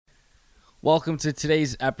Welcome to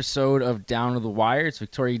today's episode of Down to the Wire. It's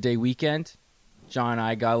Victoria Day weekend. John and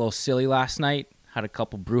I got a little silly last night. Had a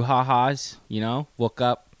couple brouhahas, Woke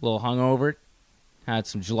up a little hungover. Had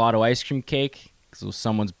some gelato ice cream cake because it was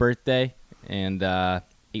someone's birthday. And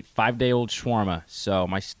ate 5-day-old shawarma. So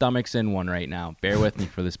my stomach's in one right now. Bear with me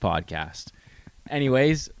for this podcast.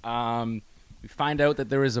 Anyways, we find out that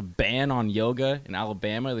there was a ban on yoga in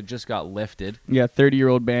Alabama that just got lifted. Yeah,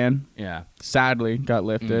 30-year-old ban. Yeah. Sadly, got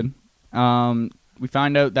lifted. We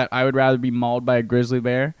found out that I would rather be mauled by a grizzly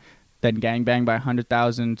bear than gangbanged by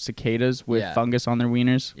 100,000 cicadas with fungus on their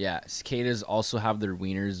wieners. Yeah, cicadas also have their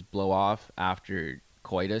wieners blow off after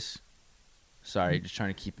coitus. Sorry, just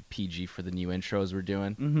trying to keep it PG for the new intros we're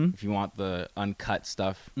doing. Mm-hmm. If you want the uncut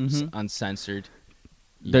stuff, uncensored,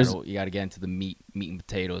 you got to get into the meat and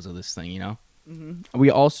potatoes of this thing, Mm-hmm.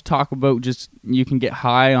 We also talk about just you can get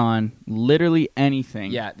high on literally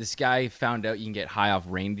anything. Yeah, this guy found out you can get high off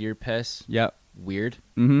reindeer piss. Yep. Weird.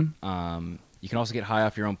 Mm-hmm. You can also get high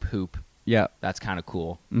off your own poop. Yeah. That's kind of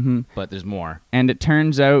cool. Mm-hmm. But there's more. And it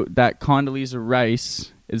turns out that Condoleezza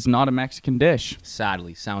rice is not a Mexican dish.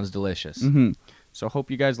 Sadly. Sounds delicious. Mm-hmm. So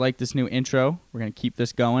hope you guys like this new intro. We're going to keep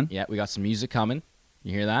this going. Yeah, we got some music coming.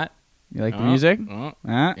 You hear that? You like the music?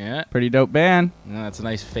 Yeah. Pretty dope band. No, that's a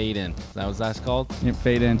nice fade in. Is that what that's called? Yep,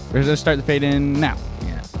 fade in. We're going to start the fade in now.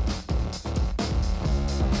 Yeah.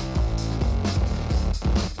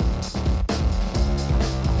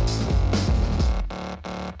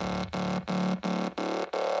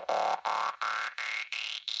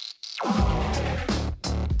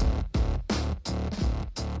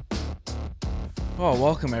 Well,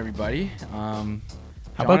 welcome everybody.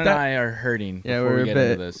 How John about and that? I are hurting. Yeah, before we're we get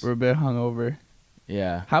into this. a bit hungover.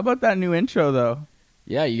 Yeah. How about that new intro though?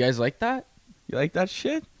 Yeah, you guys like that? You like that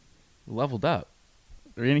shit? Leveled up.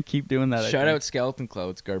 We're gonna keep doing that. Shout out Skeleton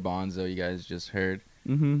Clothes, Garbanzo. You guys just heard.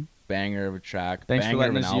 Mm-hmm. Banger of a track. Thanks for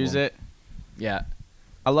letting us use it. Yeah.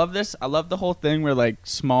 I love this. I love the whole thing where like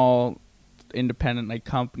small, independent like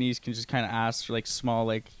companies can just kind of ask for like small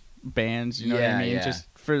like bands. You know what I mean? Yeah. Just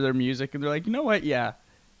for their music, and they're like, you know what?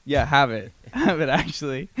 Yeah, have it, have it.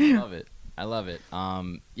 Actually, I love it.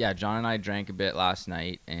 Yeah, John and I drank a bit last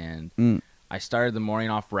night, and I started the morning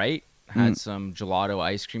off right. Had some gelato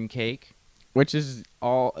ice cream cake, which is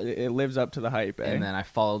all it lives up to the hype. And then I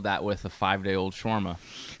followed that with a 5-day-old shawarma.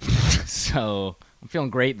 So I'm feeling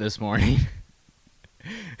great this morning.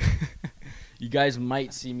 You guys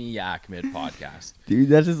might see me yak mid podcast, dude.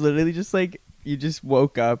 That is literally just like you just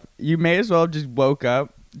woke up. You may as well just woke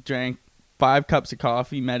up, drank 5 cups of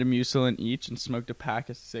coffee, Metamucil each, and smoked a pack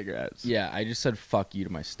of cigarettes. Yeah, I just said fuck you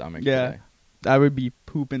to my stomach. Yeah. Today. I would be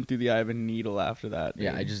pooping through the eye of a needle after that. Dude.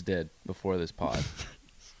 Yeah, I just did before this pod.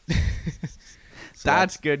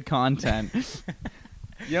 That's good content.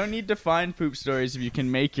 You don't need to find poop stories if you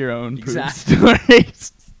can make your own poop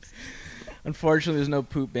stories. Unfortunately, there's no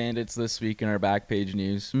poop bandits this week in our back page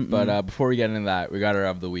news. But before we get into that, we got our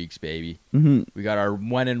of the weeks, baby. Mm-hmm. We got our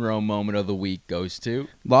when in Rome moment of the week goes to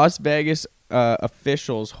Las Vegas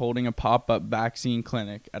officials holding a pop-up vaccine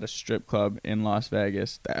clinic at a strip club in Las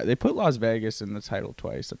Vegas. They put Las Vegas in the title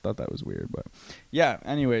twice. I thought that was weird, but yeah.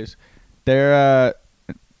 Anyways, they're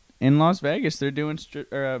in Las Vegas. They're doing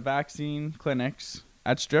vaccine clinics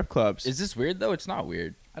at strip clubs. Is this weird though? It's not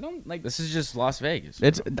weird. I don't like. This is just Las Vegas.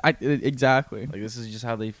 Exactly. Like this is just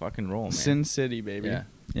how they fucking roll, man. Sin City, baby.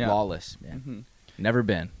 Yeah. Lawless, man. Mm-hmm. Never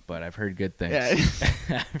been, but I've heard good things.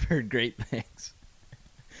 Yeah. I've heard great things.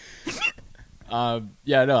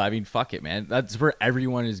 Yeah, no, I mean, fuck it, man. That's where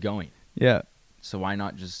everyone is going. Yeah. So why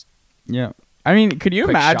not just? Yeah. I mean, could you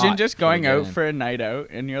quick imagine shot just going before we out get in. for a night out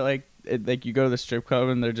and you're like you go to the strip club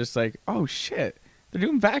and they're just like, oh shit, they're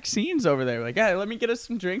doing vaccines over there. Like, hey, let me get us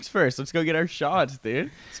some drinks first. Let's go get our shots,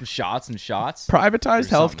 dude. Some shots and shots. Privatized Or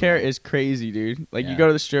something, healthcare right? is crazy, dude. Like, Yeah. you go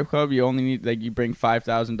to the strip club, you only need you bring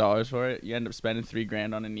 $5,000 for it. You end up spending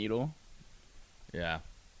 $3,000 on a needle. Yeah.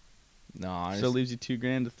 No, Still leaves you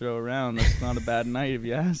 $2,000 to throw around. That's not a bad night if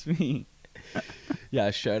you ask me. yeah.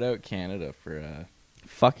 Shout out Canada for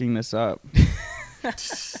Fucking this up.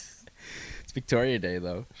 It's Victoria Day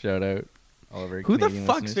though. Shout out all of our Who the Canadian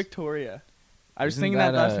fuck's listeners. Victoria? I was Isn't thinking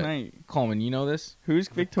that last that, night. Coleman, you know this? Who's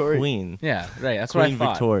Victoria? Queen. Yeah, right. That's what I Queen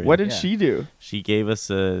thought. Victoria. What did Yeah. she do? She gave us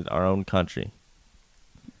our own country.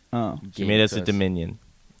 Oh. She Gave made it us to a dominion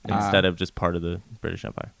instead of just part of the British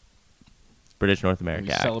Empire. British North And America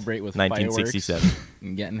we Act. celebrate with 1967. fireworks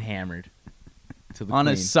and getting hammered to the On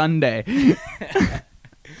Queen. a Sunday.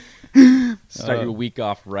 Start your week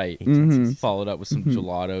off right. Mhm. Followed up with some Mhm.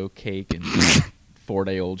 gelato cake and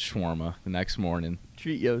 4-day-old shawarma the next morning.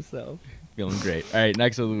 Treat yourself. Feeling great. All right,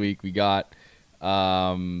 next of the week we got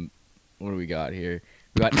what do we got here?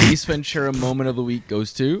 We got Ace Ventura moment of the week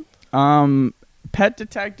goes to. Pet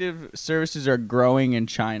detective services are growing in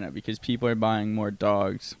China because people are buying more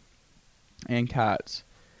dogs and cats.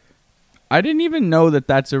 I didn't even know that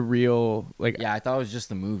that's a real Yeah, I thought it was just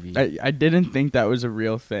the movie. I didn't think that was a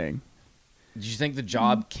real thing. Did you think the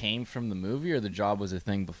job came from the movie, or the job was a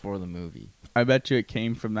thing before the movie? I bet you it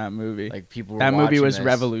came from that movie. Like people were that movie watching was this,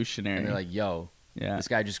 revolutionary. and they're like, "Yo, yeah, this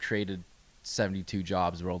guy just created 72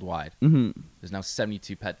 jobs worldwide. mm-hmm. There's now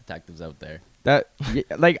 72 pet detectives out there." I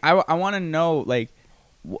want to know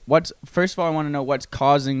what's first of all I want to know what's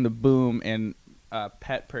causing the boom in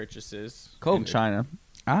pet purchases in China.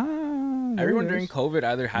 Everyone during COVID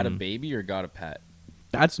either had a baby or got a pet.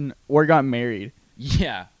 Or got married.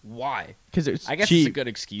 Yeah, why? Because it's I guess cheap. it's a good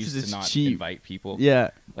excuse to not cheap. invite people.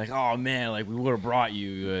 Yeah, like, oh man, like we would have brought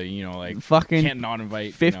you. fucking can't not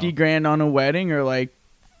invite 50 grand on a wedding, or like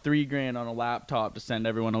 $3,000 on a laptop to send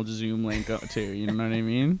everyone a Zoom link to. You know what I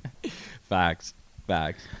mean? Facts.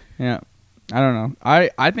 Yeah, I don't know.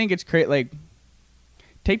 I think it's great. Like,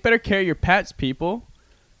 take better care of your pets, people.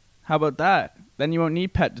 How about that? Then you won't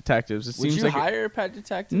need pet detectives. Would you hire a pet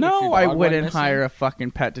detective? No, I wouldn't hire a fucking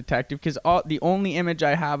pet detective because the only image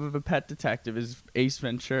I have of a pet detective is Ace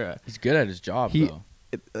Ventura. He's good at his job, though.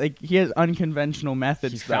 He has unconventional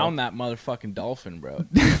methods. He found that motherfucking dolphin, bro.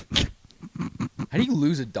 How do you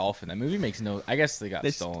lose a dolphin? That movie makes no... I guess they got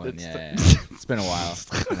stolen. Yeah. It's been a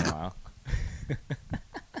while.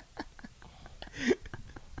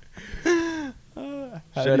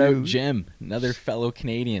 Shout out Jim, another fellow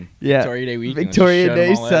Canadian. Yeah. Victoria Day weekend. Victoria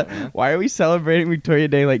Day. Why are we celebrating Victoria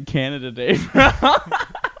Day like Canada Day?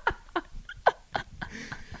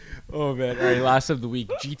 Oh, man. All right, last of the week.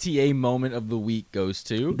 GTA moment of the week goes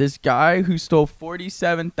to... this guy who stole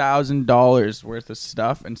 $47,000 worth of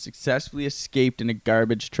stuff and successfully escaped in a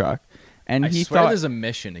garbage truck. And I swear there's a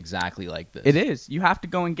mission exactly like this. It is. You have to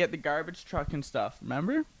go and get the garbage truck and stuff.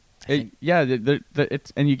 Remember? And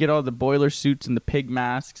you get all the boiler suits and the pig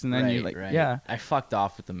masks, and then you're like, yeah. I fucked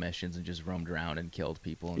off with the missions and just roamed around and killed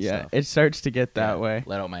people and stuff. Yeah, it starts to get that way.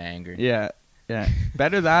 Let out my anger. Yeah.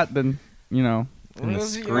 Better that than,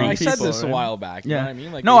 I said this a while back. You know what I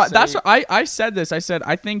mean? Like, no, that's what I said this. I said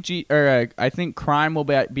I think crime will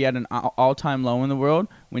be at an all-time low in the world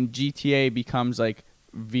when GTA becomes has a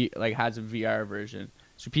VR version.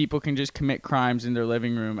 So people can just commit crimes in their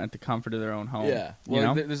living room at the comfort of their own home. Yeah.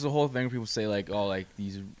 Well, there's a whole thing where people say,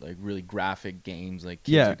 these really graphic games,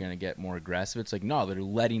 kids are going to get more aggressive. It's like, no, they're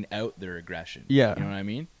letting out their aggression. Yeah. You know what I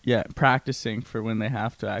mean? Yeah, practicing for when they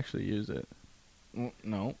have to actually use it. Well,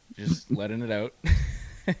 no, just letting it out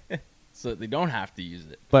so that they don't have to use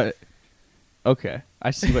it. But, okay,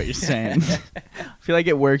 I see what you're saying. I feel like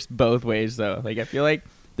it works both ways, though. I feel like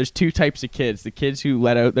there's two types of kids. The kids who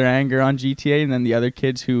let out their anger on GTA, and then the other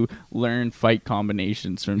kids who learn fight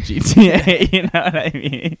combinations from GTA. You know what I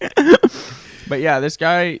mean? But yeah, this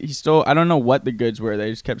guy, he stole, I don't know what the goods were. They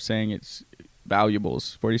just kept saying it's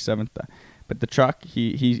valuables, 47th. But the truck,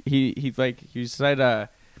 he said,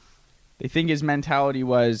 they think his mentality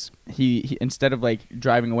was he instead of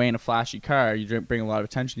driving away in a flashy car, you bring a lot of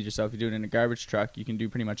attention to yourself. You do it in a garbage truck, you can do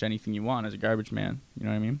pretty much anything you want as a garbage man. You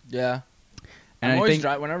know what I mean? Yeah. And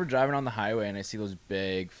whenever driving on the highway and I see those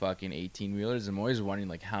big fucking 18-wheelers, I'm always wondering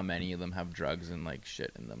how many of them have drugs and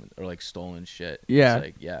shit in them or stolen shit. Yeah.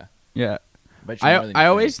 It's yeah. I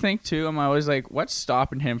always think too. I'm always like, what's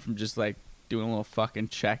stopping him from just doing a little fucking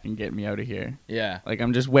check and getting me out of here? Yeah.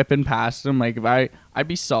 I'm just whipping past him. I'd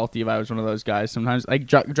be salty if I was one of those guys. Sometimes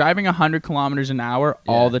driving 100 kilometers an hour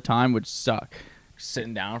all the time would suck.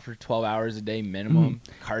 Sitting down for 12 hours a day minimum.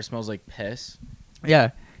 Car smells like piss. Yeah.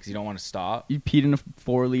 Because you don't want to stop. You peed in a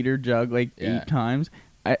 4-liter jug 8 times.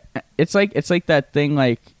 It's like that thing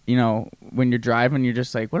when you're driving, you're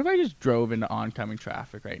just like, what if I just drove into oncoming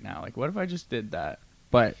traffic right now? What if I just did that?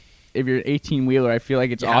 But if you're an 18-wheeler, I feel like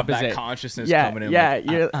it's opposite. Have that consciousness coming in. Yeah,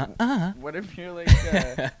 you're. What if you're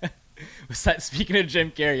Speaking of Jim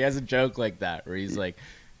Carrey, he has a joke like that where he's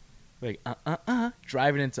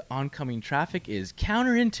driving into oncoming traffic is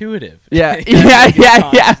counterintuitive. Yeah.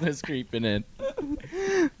 Consciousness creeping in.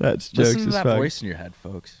 That's jokes. Listen to that voice in your head,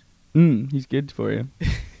 folks. He's good for you.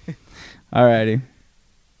 Alrighty.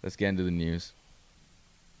 Let's get into the news.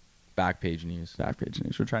 Back page news.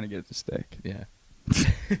 We're trying to get it to stick. Yeah.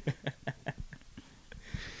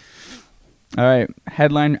 All right.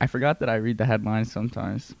 Headline. I forgot that I read the headlines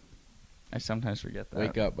sometimes. I sometimes forget that.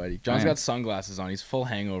 Wake up, buddy. John's got sunglasses on. He's full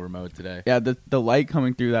hangover mode today. Yeah, the light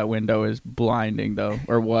coming through that window is blinding, though.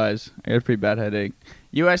 Or was. I got a pretty bad headache.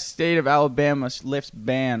 U.S. state of Alabama lifts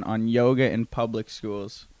ban on yoga in public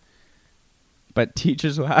schools. but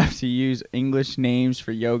teachers will have to use English names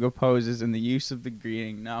for yoga poses, and the use of the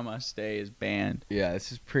greeting "Namaste" is banned. Yeah,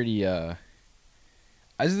 this is pretty. I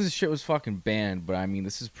think this shit was fucking banned, but I mean,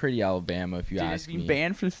 this is pretty Alabama if you Dude, ask it's been me.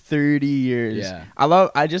 banned for 30 years. Yeah.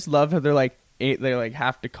 I just love how they're like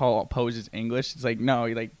have to call poses English. It's like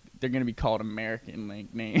no, they're gonna be called American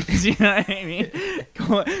names. You know what I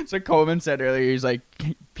mean? So Coleman said earlier, he's like,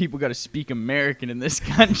 people got to speak American in this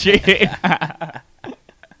country.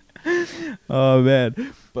 Oh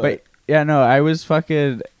man, but yeah, no, I was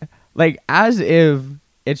fucking like as if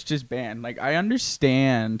it's just banned. Like I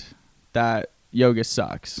understand that yoga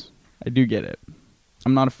sucks. I do get it.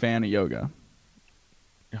 I'm not a fan of yoga.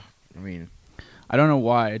 I mean, I don't know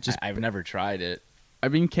why. It just I've never tried it.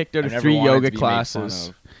 I've been kicked out I've of never 3 wanted yoga to be made fun classes.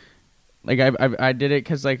 of. Like I did it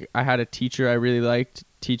because like I had a teacher I really liked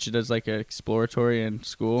teach it as like an exploratory in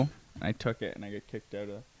school. And I took it and I got kicked out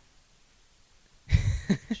of.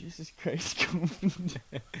 Jesus Christ!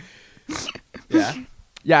 Yeah.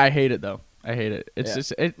 Yeah, I hate it though. I hate it. It's Yeah.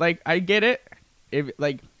 just like I get it. If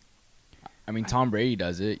like I mean, Tom Brady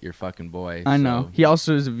does it. Your fucking boy. I know so- he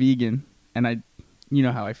also is a vegan, and you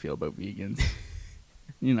know how I feel about vegans.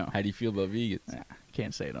 You know, How do you feel about vegans?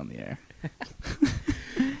 can't say it on the air.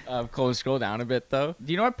 Cole, scroll down a bit though.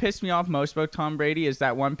 Do you know what pissed me off most about Tom Brady is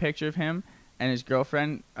that one picture of him and his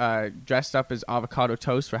girlfriend dressed up as avocado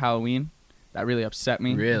toast for Halloween. That really upset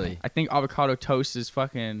me. Really? I think avocado toast is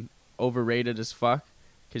fucking overrated as fuck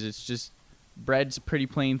because it's just bread's a pretty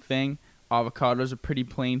plain thing. Avocado's a pretty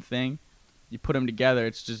plain thing. You put them together,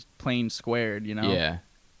 it's just plain squared, you know? Yeah.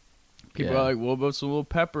 People Yeah. are like, what about some little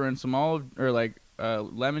pepper and some olive or like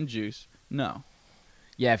lemon juice? No.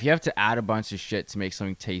 Yeah, if you have to add a bunch of shit to make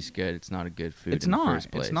something taste good, it's not a good food It's in not. the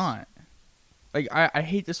first place. It's not. Like I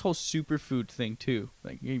hate this whole superfood thing too.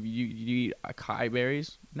 Like you eat acai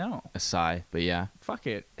berries? No, Acai, but yeah. fuck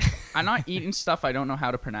it. I'm not eating stuff I don't know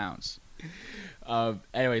how to pronounce.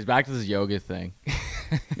 Anyways, back to this yoga thing.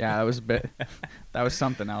 Yeah, that was a bit. That was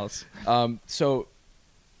something else. So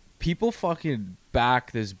people fucking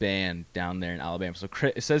back this band down there in Alabama. So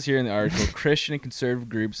it says here in the article, Christian and conservative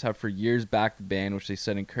groups have for years backed the band, which they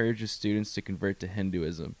said encourages students to convert to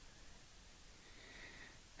Hinduism.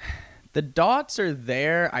 The dots are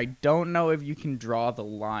there. I don't know if you can draw the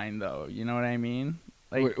line though. You know what I mean?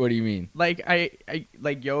 Like What do you mean? like I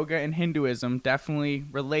like yoga and Hinduism definitely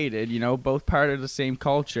related, you know, both part of the same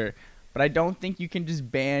culture. But I don't think you can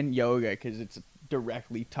just ban yoga because it's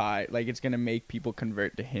directly tied. Like it's gonna make people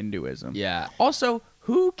convert to Hinduism. Yeah, Also,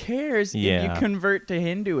 who cares if Yeah. you convert to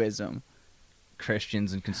Hinduism?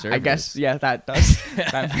 Christians and I conservatives. guess yeah, that does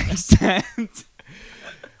that makes sense.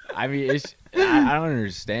 I mean, I don't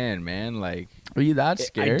understand, man. Like, Are you that I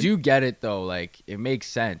scared? do get it though. Like, it makes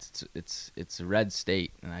sense. It's a red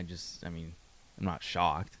state, and I mean, I'm not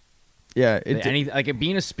shocked. Yeah,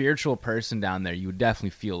 Being a spiritual person down there, you would definitely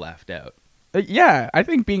feel left out. yeah. I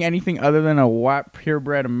think being anything other than a white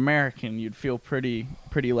purebred American, you'd feel pretty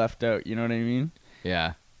left out. You know what I mean?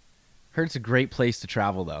 Yeah, heard it's a great place to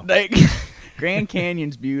travel though. Like Grand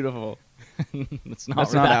Canyon's beautiful. That's not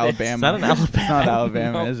That's where not that is. Alabama. Is that in Alabama? It's not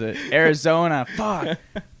Alabama, No. is it? Arizona. Fuck.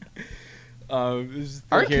 This is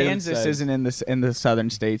the- here it Arkansas says, isn't in the southern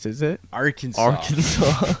states, is it? Arkansas.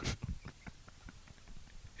 Arkansas.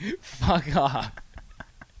 Fuck off.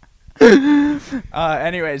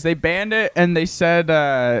 Anyways, they banned it, and they said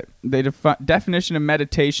definition of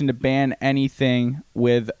meditation to ban anything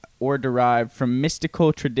with or derived from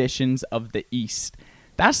mystical traditions of the East.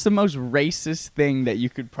 That's the most racist thing that you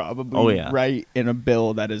could probably write in a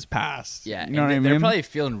bill that is passed. Yeah, you know what I they're mean? probably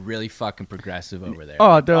feeling really fucking progressive over there.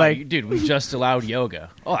 Oh, they're like- dude, we just allowed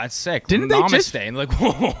yoga. Oh, that's sick. Didn't they Namaste. just- And like,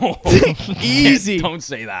 whoa, Easy. Don't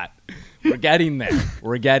say that. We're getting there.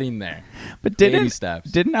 We're getting there. But Baby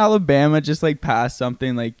steps. didn't Alabama just like pass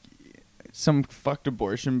something like some fucked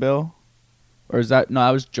abortion bill? Or is that no?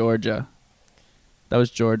 That was Georgia. That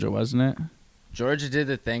was Georgia, wasn't it? Georgia did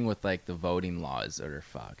the thing with like the voting laws that are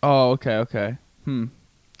fucked. Oh, okay.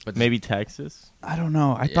 But Maybe Texas. I don't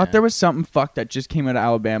know. I Yeah. thought there was something fucked that just came out of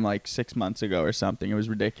Alabama like 6 months ago or something. It was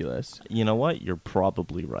ridiculous. You know what? You're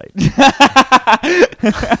probably right.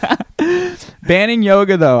 Banning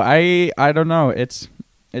yoga though, I don't know. It's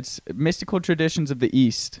mystical traditions of the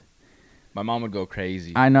East. my mom would go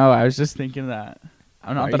crazy. I know. I was just thinking that.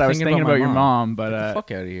 Why Not are that you I was thinking thinking about about my your mom, Get the but fuck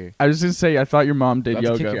out of here. I was gonna say I thought your mom did About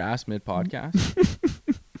to kick yoga. your ass mid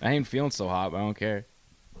podcast. I ain't feeling so hot, but I don't care.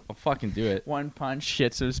 I'll fucking do it. One punch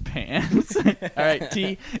shits his pants. All right,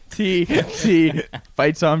 T.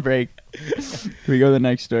 Fights on break. Can we go to the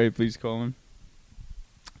next story, please, Coleman?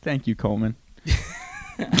 Thank you, Coleman.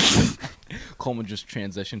 Coleman just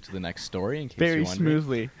transition to the next story in case Very you're wondering.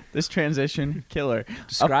 smoothly. This transition, killer.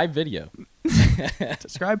 Describe video.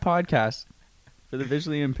 Describe podcast for the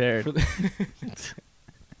visually impaired. For the-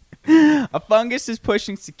 A fungus is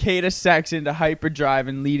pushing cicada sex into hyperdrive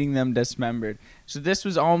and leading them dismembered. So this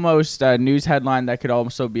was almost a news headline that could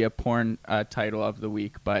also be a porn title of the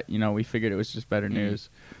week, but we figured it was just better news.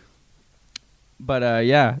 But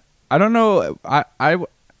yeah, I don't know. I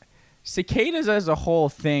cicadas as a whole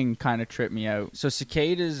thing kind of tripped me out. So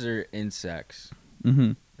cicadas are insects,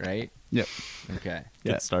 Mm-hmm. right? Yep. Okay.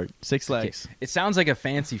 Yeah. Good start. 6 legs. It sounds like a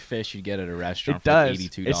fancy fish you'd get at a restaurant It for does.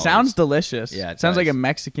 $82. It sounds delicious. Yeah, it sounds like does. a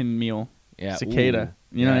Mexican meal. yeah, Cicada.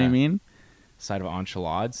 ooh, You know what I yeah. mean? Side of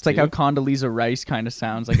enchiladas. It's like how Condoleezza Rice kind of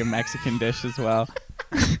sounds like a Mexican dish as well.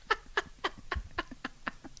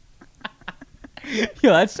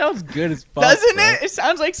 Yo, that sounds good as fuck. Doesn't bro. it? It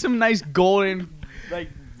sounds like some nice golden like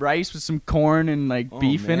rice with some corn and like Oh,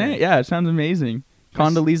 beef in man. it. Yeah, it sounds amazing. My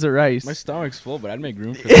s- Condoleezza Rice. My stomach's full, but I'd make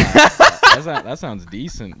room for that. That sounds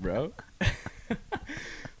decent, bro.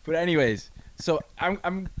 But anyways, so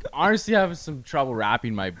I'm honestly having some trouble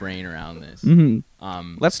wrapping my brain around this.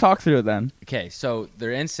 Let's talk through it then. Okay, so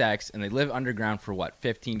they're insects and they live underground for what,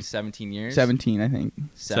 15 to 17 years? 17, I think.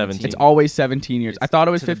 17. It's always 17 years. It's I thought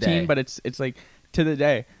it was to the 15, day. but it's like to the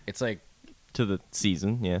day. It's like, To the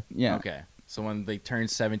season, yeah. Yeah. okay. So when they turn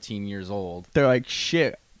 17 years old, They're like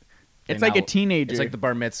shit. they're It's like a now- teenager. It's like the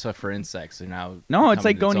bar mitzvah for insects. They're now No, it's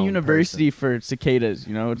like becoming going to its own university person. for cicadas.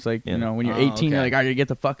 It's like, Yeah. when you're Oh, 18, you're okay. like, I gotta get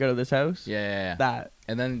the fuck out of this house. Yeah. That.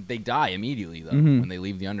 And then they die immediately, though, Mhm. when they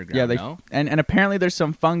leave the underground, Yeah, no? and apparently there's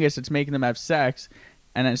some fungus that's making them have sex,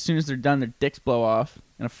 and as soon as they're done, their dicks blow off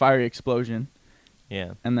in a fiery explosion,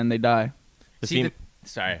 Yeah. and then they die. The See, fem-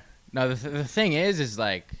 sorry. No, the thing is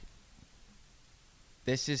like,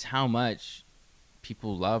 this is how much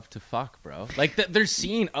people love to fuck, bro. Like, they're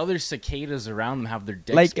seeing other cicadas around them have their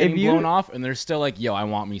dicks Like, if getting you- blown off, and they're still like, yo, I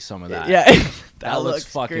want me some of that. Yeah, That looks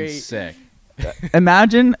fucking great. sick.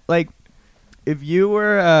 Imagine like if you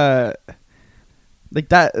were like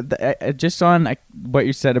that. Just on what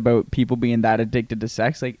you said about people being that addicted to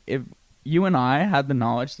sex. Like if you and I had the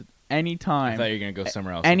knowledge that any I time, thought you were going to go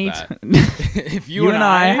somewhere else any with that. If you and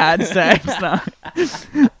I had sex,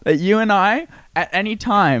 that you and I at any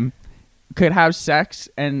time could have sex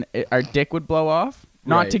and our dick would blow off.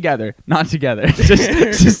 Not Right. together,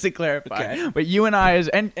 just to clarify. Okay. But you and I,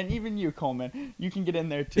 and even you, Coleman, you can get in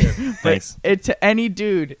there too. But Thanks. it to any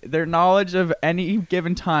dude, their knowledge of any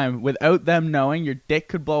given time, without them knowing your dick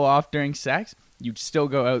could blow off during sex, you'd still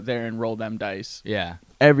go out there and roll them dice Yeah.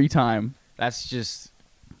 every time. That's just...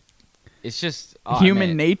 It's just... oh, Human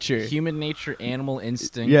man. nature. Human nature, animal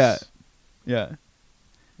instincts. Yeah. Yeah.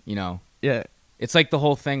 You know... Yeah. It's like the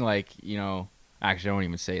whole thing, like, actually, I won't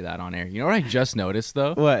even say that on air. You know what I just noticed,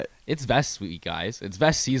 though? What, It's vest week, guys. It's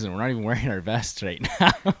vest season. We're not even wearing our vests right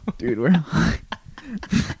now. dude? We're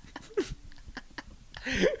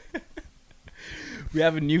We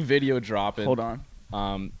have a new video dropping. hold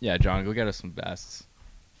on. Yeah, John, go get us some vests.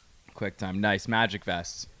 Quick time. Nice. Magic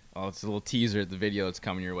vests. Oh, it's a little teaser at the video that's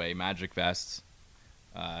coming your way. Magic vests.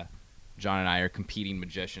 John and I are competing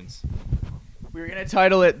magicians. We were gonna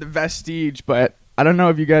title it The Vestige, but I don't know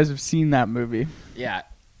if you guys have seen that movie. Yeah,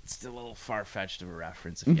 it's a little far-fetched of a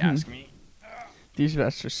reference, if you Mhm. ask me. These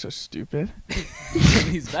vests are so stupid.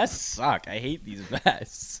 These vests suck. I hate these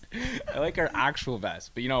vests. I like our actual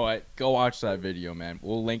vests. But you know what? Go watch that video, man.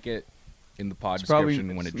 We'll link it in the pod It's probably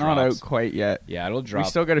description when it not drops. out quite yet. Yeah, it'll drop. We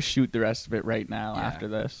still got to shoot the rest of it right now Yeah. after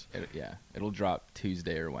this. It'll drop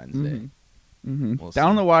Tuesday or Wednesday. We'll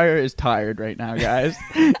Down see. the Wire is tired right now, guys.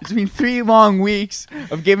 It's been 3 long weeks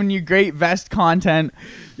of giving you great vest content.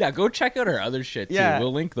 Yeah, go check out our other shit too. Yeah.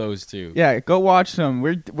 We'll link those too. Yeah, go watch them.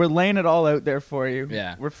 We're laying it all out there for you.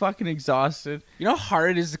 Yeah. We're fucking exhausted. You know how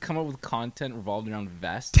hard it is to come up with content revolved around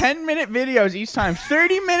vests? 10-minute videos each time.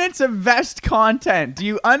 30 minutes of vest content. Do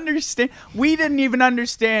you understand? We didn't even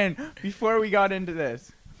understand before we got into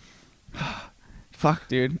this. Fuck,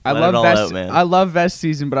 dude. I Let love it all vest. out, man. I love vest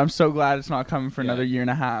season, but I'm so glad it's not coming for Yeah. another year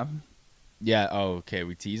and a half. Yeah. Oh, okay.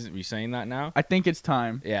 We saying that now? I think it's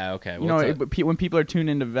time. Yeah. Okay. You know, when people are tuned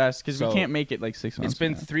into vest, because So, we can't make it like 6 months. it's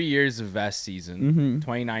been from 3 years of vest season. Mhm.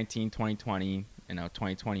 2019, 2020, and now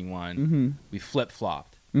 2021. now. Mhm. We flip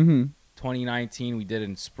flopped. Mhm. 2019 we did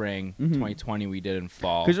in spring. Mhm. 2020 we did in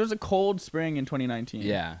fall. Because it was a cold spring in 2019.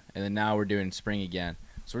 Yeah, and then now we're doing spring again.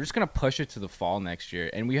 So we're just gonna push it to the fall next year.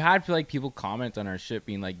 And we had like people comment on our shit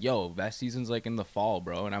being like, "Yo, vest season's like in the fall,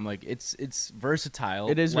 bro." And I'm like, "It's versatile.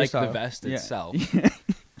 It is like versatile. the vest Yeah. itself.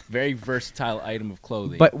 Very versatile item of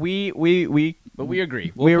clothing." But we agree. we push it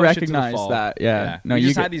to the recognize fall. that. Yeah. No, we you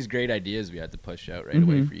just get- had these great ideas we had to push out right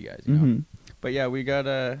away Mhm. for you guys. You know? Mhm. But yeah, we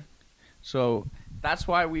gotta. So that's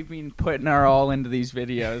why we've been putting our all into these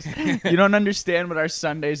videos. You don't understand what our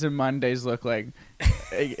Sundays and Mondays look like.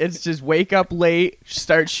 It's just wake up late,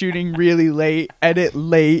 start shooting really late, edit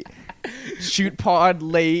late, shoot pod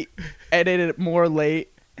late, edit it more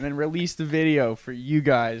late, and then release the video for you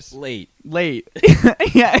guys. Late.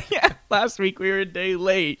 Yeah. Last week we were a day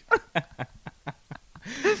late.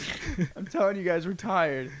 I'm telling you guys, we're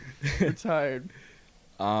tired.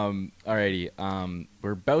 Alrighty.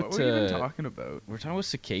 We're about What to. were we even talking about? We're talking about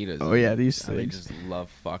cicadas. Oh yeah, these They things. just love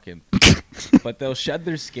fucking. But they'll shed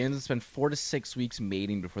their skins and spend 4 to 6 weeks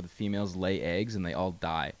mating before the females lay eggs, and they all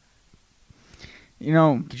die. You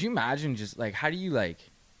know, Could you imagine just like how do you like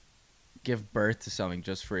give birth to something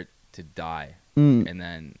just for it to die? And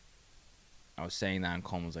then I was saying that, and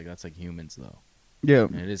Coleman was like, "That's like humans, though." yeah,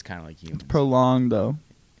 And it is kind of like humans. it's prolonged though.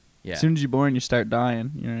 Yeah, As soon as you're born, you start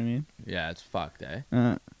dying. You know what I mean? yeah, it's fucked, eh?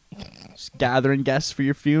 Just gathering guests for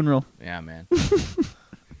your funeral. Yeah, man.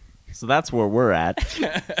 So that's where we're at.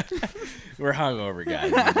 We're hungover,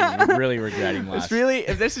 guys. We're really regretting last. It's really,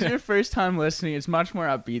 if this is your first time listening, it's much more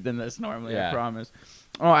upbeat than this normally. Yeah. I promise.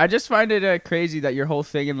 Oh, I just find it crazy that your whole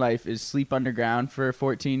thing in life is sleep underground for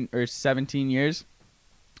 14 or 17 years,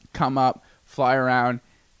 come up, fly around,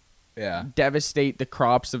 Yeah. devastate the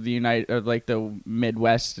crops of the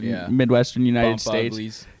Midwestern United Bump States.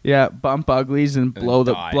 uglies. Yeah, bump uglies and then blow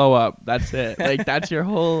die. up. That's it. Like that's your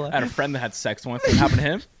whole. I had a friend that had sex once. What happened to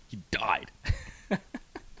him? He died.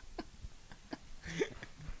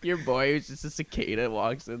 Your boy who's just a cicada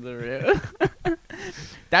walks in the room.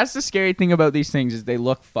 That's the scary thing about these things is they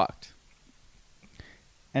look fucked.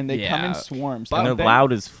 And they come in Yeah. swarms. And they're They-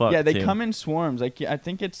 loud as fuck. Yeah, they too. come in swarms. Like I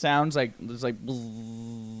think it sounds like there's like,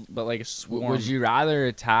 bzzz, but like a swarm. Would you rather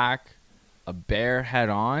attack a bear head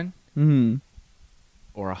on Mm-hmm.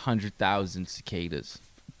 or 100,000 cicadas?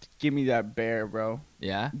 Give me that bear, bro.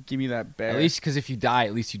 Yeah. Give me that bear. At least because if you die,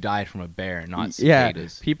 at least you died from a bear, not yeah.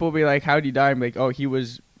 cicadas. People will be like, "How'd he die?" I'm like, "Oh, he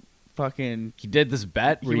was fucking." He did this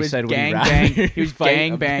bet where He he was said would gang rather banged. He was fight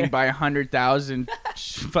gang a banged bear? by 100,000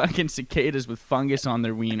 fucking cicadas with fungus on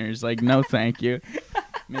their wieners. Like, no, thank you.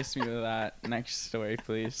 Miss me with that. Next story,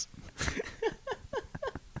 please.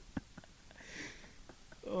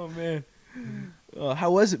 Oh man.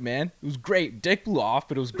 How was it, man? It was great. Dick blew off,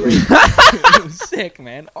 but it was great. It was sick,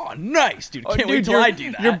 man. Oh, nice, dude. Can't wait till I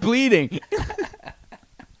do that. You're bleeding.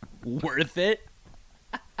 Worth it.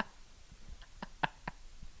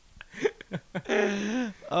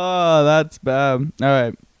 Oh, that's bad. All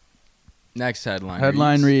right. Next headline.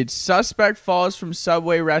 Headline reads: Suspect falls from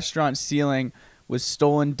subway restaurant ceiling with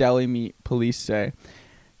stolen deli meat, police say.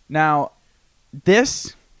 Now,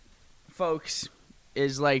 this, folks,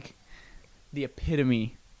 is like the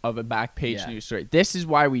epitome of a back page Yeah. news story. This is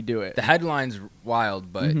why we do it. The headline's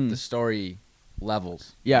wild, but Mhm. the story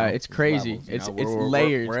levels. Yeah, you know? it's There's crazy. levels, you It's know? it's We're-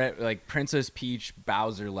 layered. We're at like Princess Peach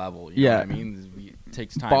Bowser level. You Yeah. know what I mean? It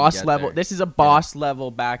takes time. Boss to get level. there. This is a boss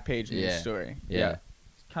level back page news Yeah. story. Yeah.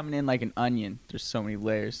 Coming in like an onion. There's so many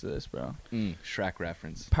layers to this, bro. Shrek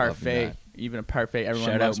reference. Parfait. Loving Even a parfait. that. Everyone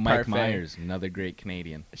Shout out loves Mike parfait. Myers, another great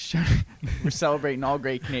Canadian. We're celebrating all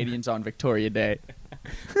great Canadians on Victoria Day.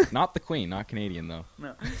 Not the Queen, not Canadian though.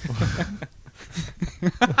 No.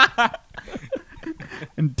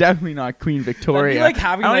 And definitely not Queen Victoria. That'd be like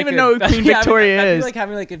having I don't like even a- know who that'd Queen be having- Victoria that'd be is. like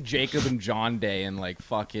having like a Jacob and John Day in like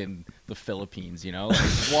fucking the Philippines, you know? Like,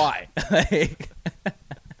 why? Like,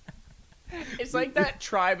 It's like that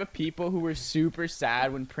tribe of people who were super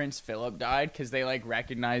sad when Prince Philip died because they like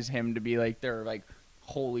recognize him to be like their like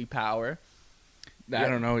holy power. I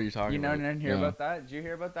don't know what you're talking You know, about. didn't hear No. about that? Did you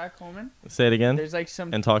hear about that, Coleman? Say it again. There's like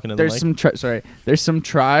some And talking to the there's mic. some there's some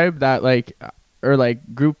tribe that like or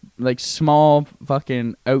like group like small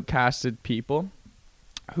fucking outcasted people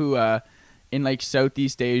who in like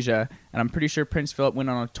Southeast Asia, and I'm pretty sure Prince Philip went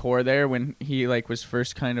on a tour there when he like was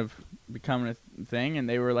first kind of becoming a thing, and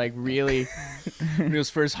they were like really When he was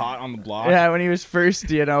first hot on the block, yeah, when he was first,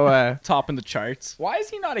 you know, topping the charts. why is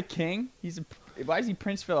he not a king? Why is he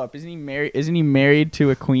Prince Philip? Isn't he married to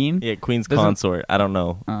a queen? Yeah, Queen's Doesn't- consort. I don't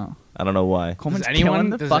know. Oh. I don't know why. Coleman's Does anyone- killing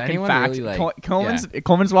the does fucking anyone facts. really, like-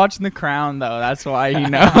 Coleman's watching The Crown though. That's why he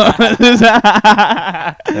knows.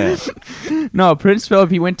 Yeah. No, Prince Philip.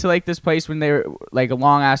 He went to like this place when they were like a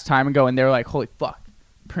long ass time ago, and they were like, "Holy fuck,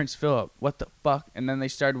 Prince Philip! What the fuck?" And then they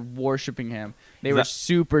started worshiping him. They Is were that-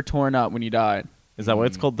 super torn up when he died. Is that why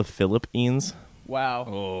it's called the Philippines? Wow.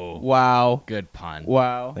 Oh, Wow. good pun.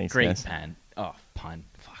 Wow. Thanks, Great guys. pen. Oh, pun.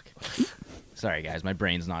 Fuck. Sorry, guys. My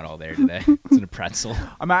brain's not all there today. It's in a pretzel.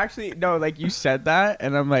 I'm actually no, like you said that,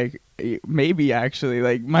 and I'm like, maybe actually,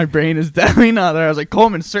 like my brain is definitely not there. I was like,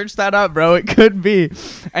 Coleman, search that up, bro. It could be.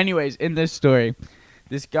 Anyways, in this story,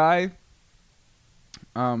 this guy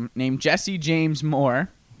named Jesse James Moore,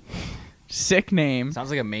 sick name. Sounds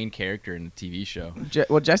like a main character in a TV show.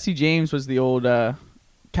 Jesse James was the old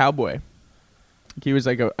cowboy. He was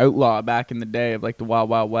like an outlaw back in the day of like the Wild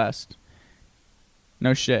Wild West.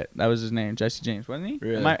 No shit, that was his name, Jesse James, wasn't he?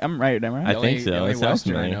 Really? I'm right, am I? I think so. The only It sounds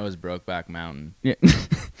Western I familiar. know is Brokeback Mountain. Yeah.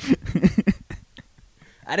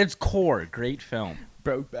 At its core, great film.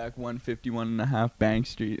 Brokeback 151.5 Bank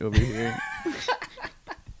Street over here.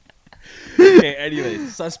 Okay,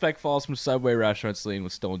 anyways, suspect falls from Subway restaurant sling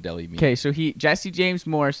with stolen deli meat. Okay, so Jesse James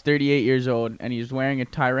Morris, 38 years old, and he's wearing a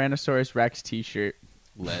Tyrannosaurus Rex T-shirt,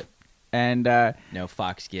 Lit. and No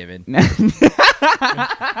fox given.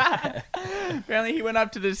 apparently he went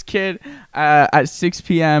up to this kid at 6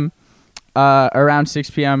 p.m. Around 6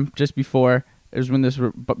 p.m. just before. It was when this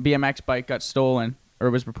BMX bike got stolen, or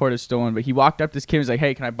was reported stolen. But he walked up to this kid and was like,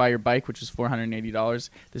 "Hey, can I buy your bike?" Which was $480.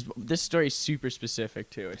 This story is super specific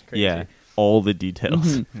too. It's crazy. Yeah, all the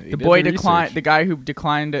details. Mhm. He The did boy the declined. research. The guy who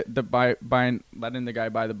declined it, letting the guy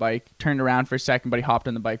buy the bike, turned around for a second, but he hopped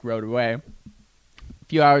on the bike, rode away. A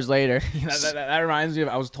few hours later, that reminds me of,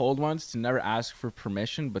 I was told once to never ask for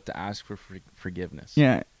permission, but to ask for forgiveness.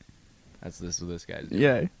 yeah, That's what this guy's doing.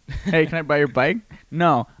 yeah. Hey, can I buy your bike?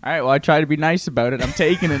 No. All right. Well, I try to be nice about it. I'm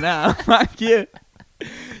taking it now. Fuck you.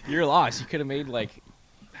 You're lost. You could have made like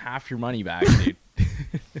half your money back, dude.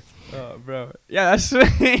 Oh, bro. Yeah, that's the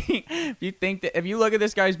thing. If you look at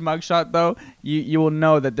this guy's mugshot, though, you will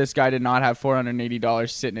know that this guy did not have $480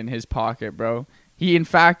 sitting in his pocket, bro. He, in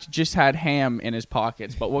fact, just had ham in his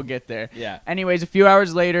pockets, but we'll get there. Yeah. Anyways, a few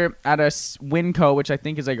hours later, at a Winco, which I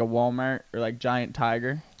think is like a Walmart or like Giant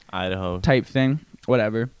Tiger Idaho. type thing,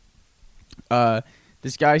 whatever.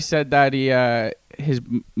 This guy said that his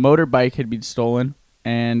motorbike had been stolen,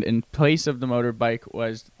 and in place of the motorbike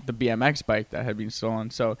was the BMX bike that had been stolen.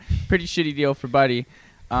 So pretty shitty deal for Buddy.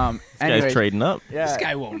 This anyways, guy's trading up. yeah. This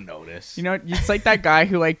guy won't notice. You know, it's like that guy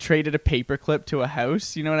who like traded a paperclip to a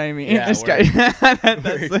house. You know what I mean? Yeah, This word. guy.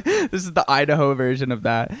 This is the Idaho version of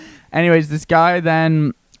that. Anyways, this guy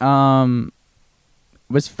then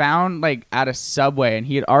was found like at a Subway, and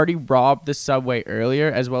he had already robbed the Subway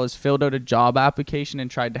earlier, as well as filled out a job application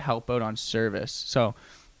and tried to help out on service. So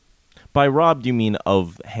By robbed, you mean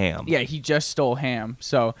of ham? yeah, he just stole ham.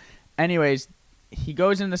 So, anyways, he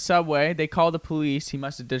goes in the Subway. They call the police. He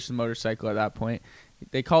must have ditched the motorcycle at that point.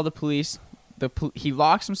 They call the police. He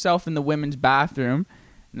locks himself in the women's bathroom,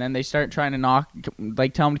 and then they start trying to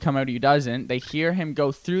tell him to come out. He doesn't. They hear him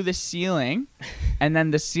go through the ceiling, and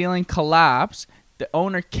then the ceiling collapsed. The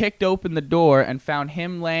owner kicked open the door and found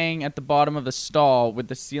him laying at the bottom of the stall with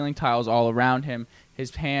the ceiling tiles all around him,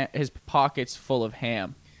 his pockets full of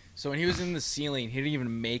ham. So when he was in the ceiling, he didn't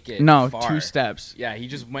even make it. No, far. 2 steps. Yeah, he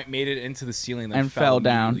just made it into the ceiling then And fell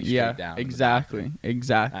down. immediately Yeah, straight down to the exactly. bathroom.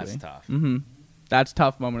 Exactly. That's tough. Mm-hmm. That's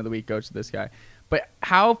tough moment of the week goes to this guy. But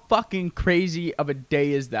how fucking crazy of a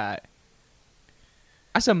day is that?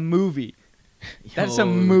 That's a movie. That's a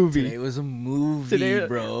movie. Today was a movie,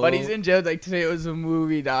 bro. But he's in jail like, today was a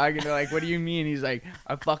movie, dog. And they're like, what do you mean? He's like,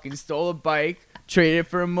 I fucking stole a bike, traded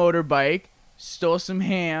for a motorbike, stole some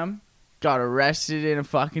ham, got arrested in a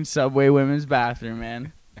fucking Subway women's bathroom,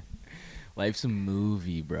 man. Life's a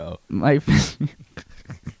movie, bro. Life.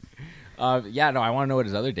 Yeah, no, I want to know what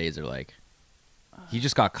his other days are like. He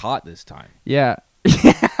just got caught this time. Yeah.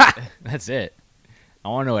 That's it. I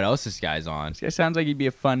want to know what else this guy's on. It sounds like he'd be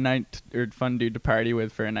a fun dude to party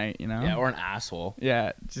with for a night, you know? Yeah, or an asshole.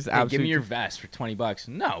 Yeah, just Hey, give me absolutely. your vest for $20.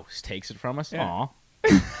 No, just takes it from us. Yeah. Aw.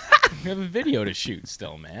 We have a video to shoot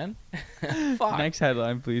still, man. Fuck. Next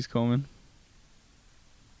headline, please, Coleman.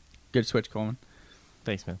 Good switch, Coleman.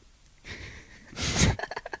 Thanks, man.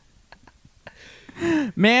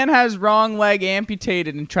 Man has wrong leg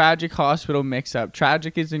amputated in tragic hospital mix-up.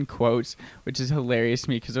 Tragic is in quotes, which is hilarious to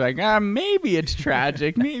me because they're like, maybe it's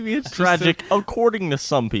tragic. Maybe it's just Tragic, according to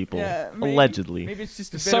some people. Yeah, maybe- Allegedly. Maybe it's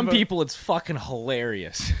just a bit Some of a- people, it's fucking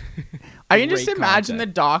hilarious. I can just Great imagine the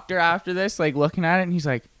content. doctor after this, like looking at it, and he's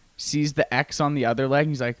like, sees the X on the other leg,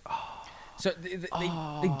 and he's like, oh. So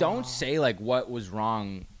they don't say like what was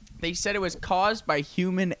wrong. They said it was caused by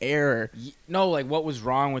human error. No, like what was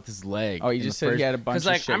wrong with his leg. Oh, you in just the said he first- had a bunch 'cause,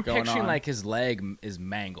 of like, shit I'm going picturing on. like his leg is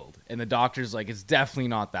mangled, and the doctor's like, it's definitely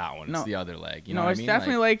not that one. It's No. the other leg. You know No, what it's I mean?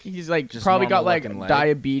 definitely like he's like just probably got like normal-looking leg.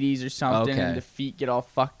 diabetes or something, Okay. and the feet get all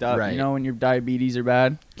fucked up. Right. You know when your diabetes are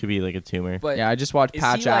bad. Could be like a tumor. But Yeah, I just watched is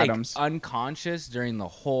Patch he like Adams. unconscious during the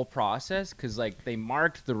whole process? Because like they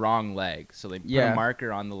marked the wrong leg, so they put Yeah. a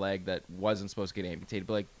marker on the leg that wasn't supposed to get amputated.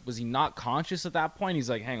 But like was he not conscious at that point? He's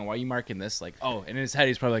like, hang on, why are you marking this? Like, oh, and in his head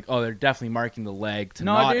he's probably like, oh, they're definitely marking the leg to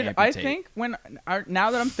not dude, amputate. I think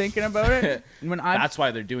now that I'm thinking about it, that's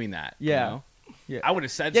why they're doing that. Yeah. You know? Yeah. I would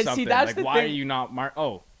have said Yeah, something see, that's like, the why are thing. you not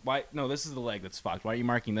Oh, why? No, this is the leg that's fucked. Why are you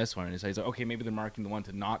marking this one? And he's like, okay, maybe they're marking the one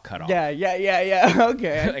to not cut off. Yeah.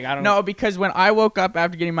 Okay. Like, I don't no, know. because when I woke up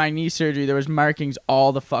after getting my knee surgery, there was markings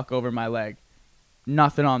all the fuck over my leg.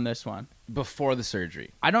 Nothing on this one. Before the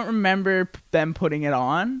surgery. I don't remember them putting it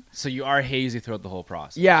on. So you are hazy throughout the whole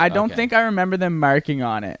process. Yeah, I don't Okay. think I remember them marking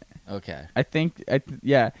on it. Okay. I think,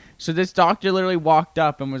 yeah. So this doctor literally walked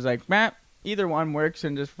up and was like, "Man, either one works,"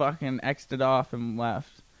 and just fucking X'd it off and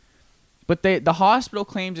left. But the hospital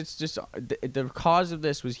claims it's just the cause of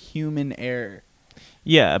this was human error.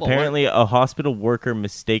 Yeah, apparently a hospital worker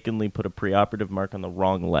mistakenly put a preoperative mark on the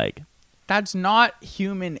wrong leg. That's not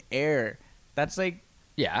human error. That's like,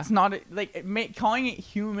 Yeah. it's not like calling it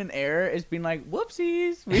human error is being like,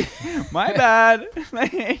 whoopsies, my bad.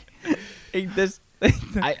 like this.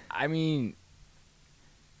 I mean,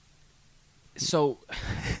 so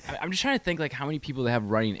I'm just trying to think like how many people they have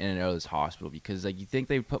running in and out of this hospital, because like you think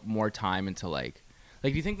they put more time into like do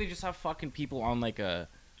you think they just have fucking people on like a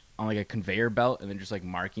conveyor belt and then just like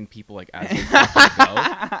marking people like as they fucking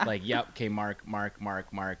go? Like, yep, okay, mark.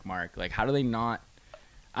 Like, how do they not?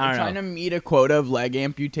 I don't know. Trying to meet a quota of leg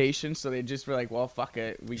amputation, so they just were like, well, fuck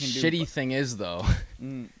it, we can do. Shitty thing is though,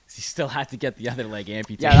 he still had to get the other leg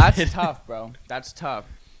amputated. Yeah, that's tough, bro. That's tough.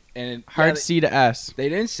 And Hard C to S. They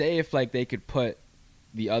didn't say if like they could put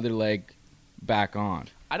the other leg back on.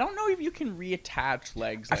 I don't know if you can reattach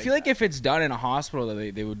legs. I feel like if it's done in a hospital,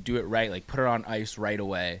 they would do it right, like put it on ice right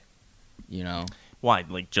away. You know? Why?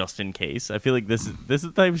 Like, just in case? I feel like this is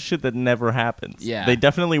the type of shit that never happens. Yeah. They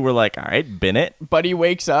definitely were like, all right, bin it. Buddy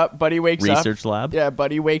wakes up. Research lab. Yeah,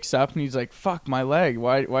 Buddy wakes up and he's like, "Fuck my leg.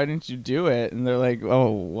 Why didn't you do it?" And they're like,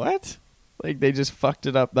 "Oh, what?" Like they just fucked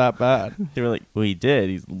it up that bad. They were like, well, he did.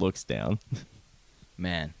 He looks down.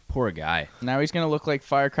 Man, poor guy. Now he's gonna look like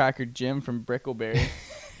Firecracker Jim from Brickleberry.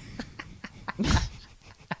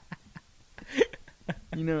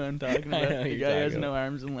 You know what I'm talking I about? know what The you're guy has talking no about.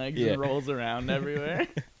 arms and legs Yeah. and rolls around everywhere.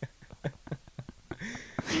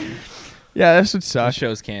 Yeah, this would The suck.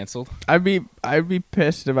 show's canceled. I'd be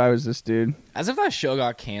pissed if I was this dude, As if that show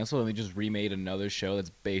got canceled and they just remade another show that's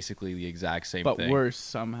basically the exact same but thing. worse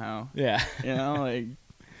somehow. Yeah. You know, like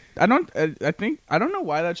I don't know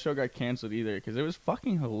why that show got canceled either, because it was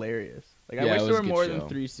fucking hilarious. Like I Yeah, wish it there was were a good more show. than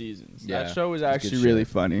 3 seasons. Yeah, That show was it was a actually good really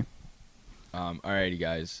show. funny. Alrighty,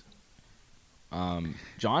 guys.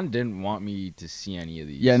 John didn't want me to see any of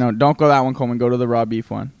these. Yeah, no, don't go that one, Coleman. Go to the raw beef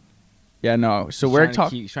one. Yeah, no. So He's we're trying to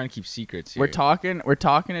talking. He's trying to keep secrets here. We're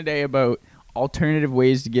talking today about alternative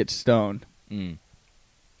ways to get stoned. Mm.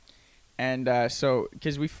 And so,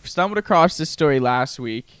 because we stumbled across this story last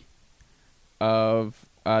week of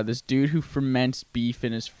this dude who ferments beef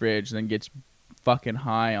in his fridge and then gets fucking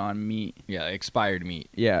high on meat. Yeah, expired meat.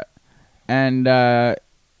 Yeah. And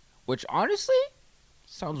Which, honestly,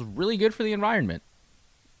 sounds really good for the environment.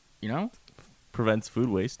 You know? Prevents food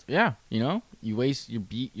waste. Yeah. You know? You waste your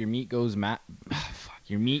meat goes mad. Fuck.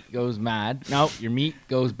 Your meat goes mad. No, your meat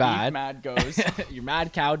goes bad. beef mad goes. Your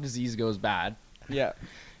mad cow disease goes bad. Yeah.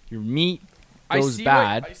 Your meat goes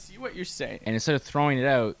bad. I see what you're saying. And instead of throwing it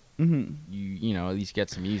out, Mm-hmm. you know, at least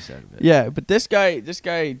get some use out of it. Yeah, but this guy,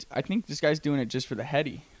 I think this guy's doing it just for the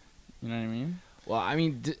heady. You know what I mean? Well, I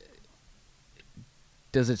mean,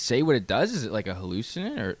 does it say what it does? Is it like a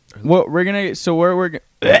hallucinant or Well, we're gonna. So we're gonna.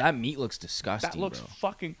 that meat looks disgusting. That looks bro.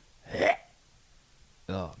 fucking.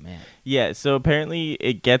 Oh man. Yeah, so apparently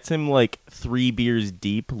it gets him like 3 beers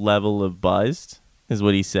deep level of buzzed, is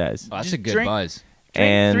what he says. Oh, that's Just a good drink- buzz. Drink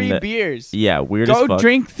And 3 beers. Yeah, weird as Go fuck.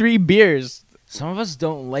 drink 3 beers. Some of us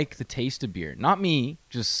don't like the taste of beer. Not me.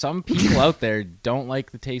 Just some people out there don't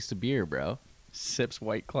like the taste of beer, bro. Sips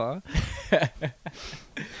White Claw.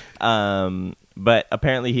 But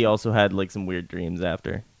apparently he also had like some weird dreams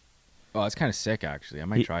after. Oh, it's kind of sick, actually. I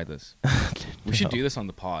might try this. We should do this on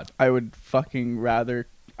the pod. I would fucking rather.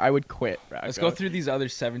 I would quit. Let's go through these other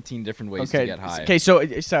 17 different ways Okay. to get high. Okay. So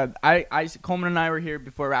Coleman and I were here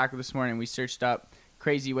before Racco this morning. We searched up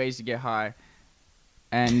crazy ways to get high,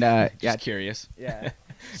 and Just yeah, curious. yeah.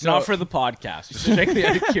 Not for the podcast. Just strictly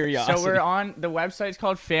out of curiosity. So we're on the website's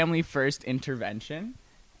called Family First Intervention,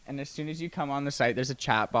 and as soon as you come on the site, there's a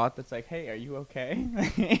chat bot that's like, "Hey, are you okay?"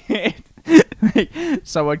 Like,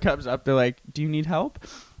 someone comes up, they're like, "Do you need help?"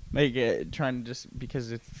 Like trying to just because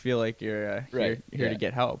they feel like you're Right, here yeah. to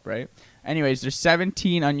get help, right? Anyways, there's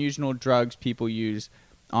 17 unusual drugs people use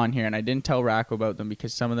on here, and I didn't tell Racco about them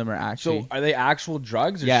because some of them are actually So are they actual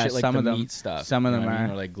drugs or Yeah, shit like some the of them- meat stuff? some of You know them what I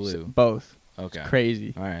mean? are. Or like glue. both. Okay. It's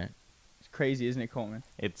crazy. All right. It's crazy, isn't it, Coleman?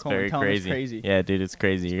 It's Coleman, very tell 'em it's crazy. crazy. Yeah, dude, it's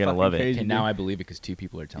crazy. You're gonna fucking love it. crazy. Okay, now I believe it because 2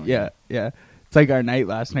 people are telling Yeah, yeah. It's like our night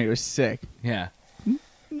last night. It was sick. me. Yeah.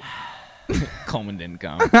 Coleman didn't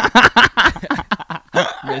come.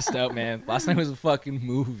 Missed out, man. Last night was a fucking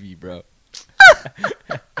movie, bro.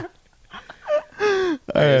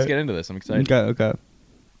 All right, let's get into this. I'm excited. Okay.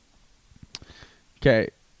 Okay.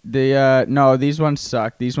 No, these ones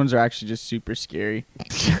suck. These ones are actually just super scary.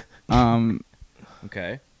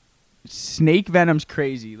 Okay. Snake venom's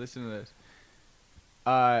crazy. Listen to this.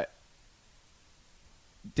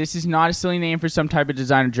 This is not a silly name for some type of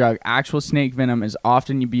designer drug. Actual snake venom is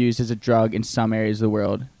often abused as a drug in some areas of the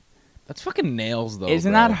world. That's fucking nails, though.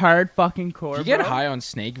 Isn't bro. that hard fucking core? If you get bro? high on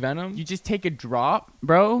snake venom, You just take a drop,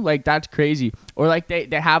 bro. Like that's crazy. Or like they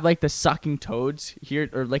have like the sucking toads here,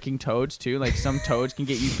 or licking toads too. Like some toads can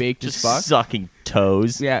get you baked Just as fuck. sucking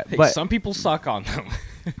toes. Yeah, hey, but some people suck on them.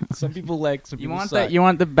 Some people like. Some you people want suck.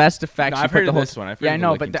 the best effects. No, You I've put heard the of whole- this one. I've heard Yeah, I of the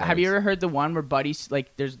know, licking but have you toads. ever heard the one where buddies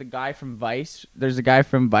like? There's the guy from Vice. There's a guy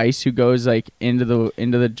from Vice who goes like into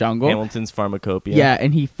the jungle. Hamilton's Pharmacopoeia. Yeah,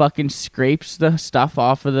 and he fucking scrapes the stuff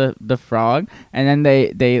off of the frog, and then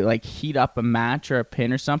they like heat up a match or a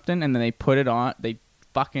pin or something, and then they put it on. They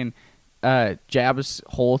fucking jab a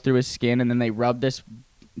hole through his skin, and then they rub this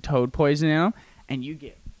toad poison in him, and you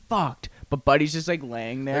get fucked. But Buddy's just like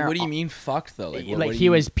laying there. Like, what do you mean fucked though? Like, what do he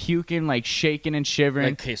you- was puking, like shaking and shivering,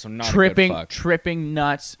 Like, okay, so not a good fuck. tripping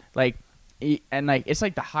nuts, like, and like it's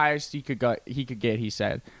like the highest he could get. He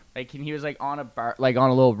said, like, and he was like on a bar, like on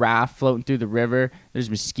a little raft floating through the river. There's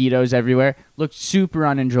mosquitoes everywhere. Looked super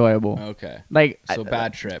unenjoyable. Okay. Like, So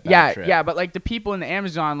bad trip. yeah, trip. yeah, but like the people in the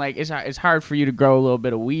Amazon, like it's hard for you to grow a little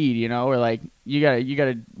bit of weed, you know, or like you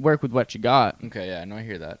gotta work with what you got. Okay, yeah, no, I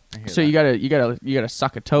hear that. So you gotta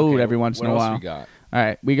suck a toad every once in a What while. else we got? All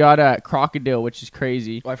right, we got a crocodile, which is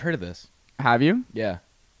crazy. Oh, I've heard of this. Have you Yeah,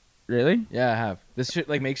 really? yeah, I have. This shit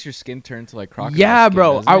like makes your skin turn to like crocodile. Yeah, skin,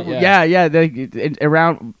 bro. doesn't it? Yeah.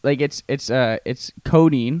 Around like it's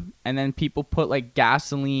codeine, and then people put like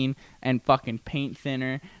gasoline and fucking paint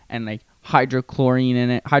thinner and like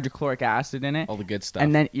hydrochloric acid in it. All the good stuff.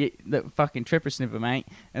 And then the fucking tripper snipper, mate.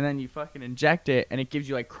 And then you fucking inject it, and it gives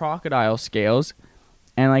you like crocodile scales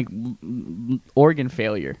and like organ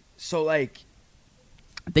failure. so like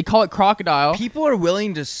They call it crocodile. people are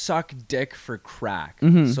willing to suck dick for crack,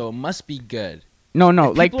 Mhm. so it must be good. No,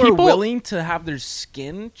 If like people are willing to have their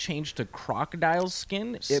skin changed to crocodile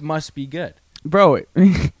skin, it must be good. bro.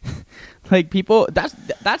 Like people,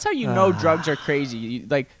 that's how you know drugs are crazy.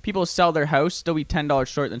 Like people sell their house, they'll be $10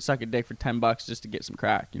 short, then suck a dick for $10 just to get some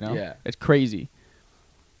crack. You know, Yeah. it's crazy.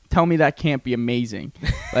 Tell me that can't be amazing.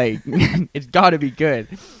 Like it's got to be good.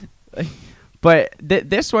 Like, but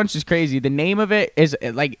this one's just crazy. The name of it is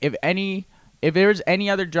like if there's any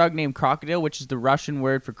other drug named crocodile, which is the Russian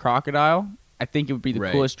word for crocodile, I think it would be the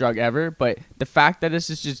Right. coolest drug ever. But the fact that this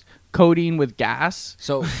is just codeine with gas.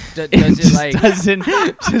 So does It it just like?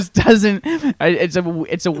 doesn't.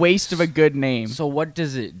 It's a waste of a good name. So what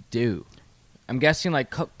does it do? I'm guessing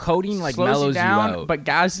like codeine like Slows mellows you down, out. but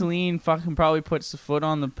gasoline fucking probably puts the foot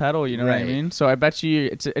on the pedal. You know what I Right. mean? So I bet you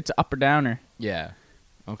it's an up or downer. Yeah.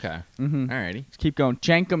 Okay. Mm-hmm. Alrighty. Let's keep going.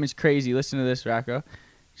 Jenkum is crazy. Listen to this, Racco.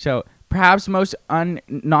 So perhaps the most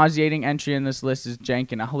nauseating entry in this list is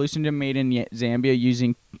Jenkin, a hallucinogen made in Zambia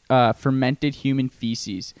using fermented human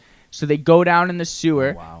feces. So they go down in the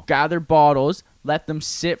sewer, Oh, wow. gather bottles, let them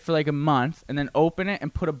sit for like a month, and then open it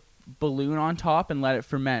and put a balloon on top and let it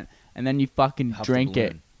ferment. And then you fucking Huff the drink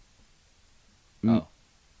it. balloon. Oh.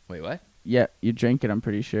 Wait, what? Yeah, you drink it, I'm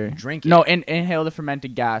pretty sure. Drink it? No, inhale the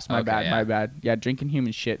fermented gas. My Okay, bad, yeah. my bad. Yeah, drinking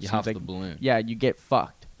human shit. You seems huff like, the balloon. yeah, you get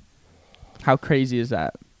fucked. How crazy is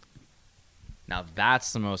that? Now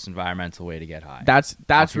that's the most environmental way to get high. That's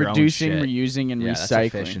Off your own reducing, shit. reusing, and Yeah, that's recycling.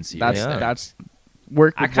 efficiency That's right there. that's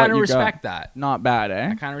work. I With kind what of you respect got. that. Not bad, eh?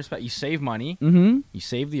 I kind of respect. You save money. Mm-hmm. You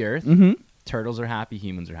save the earth. Mm-hmm. Turtles are happy.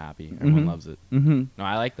 Humans are happy. Everyone Mhm. loves it. Mm-hmm. No,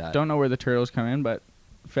 I like that. Don't know where the turtles come in, but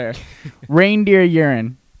fair. Reindeer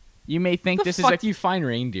urine. You may think What the this fuck is do you find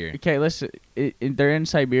reindeer? okay. Listen, they're in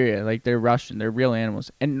Siberia. Like they're Russian. They're real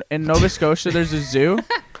animals. And in Nova Scotia, there's a zoo.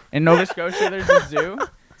 In Nova Scotia, there's a zoo.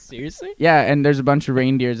 Seriously? Yeah, and there's a bunch of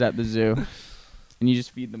reindeers at the zoo, and you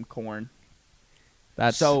just feed them corn.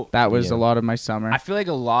 That was Yeah. a lot of my summer. I feel like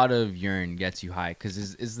a lot of urine gets you high. Because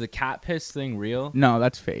is the cat piss thing real? No,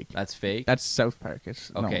 that's fake. That's fake? That's South Park.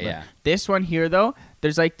 It's, no, okay, but yeah. This one here though,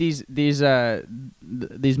 there's like these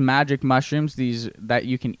magic mushrooms that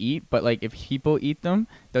you can eat, but like if people eat them,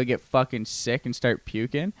 they'll get fucking sick and start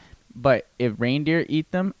puking. But if reindeer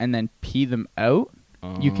eat them and then pee them out,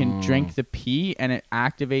 You can drink the pee, and it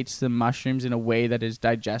activates the mushrooms in a way that is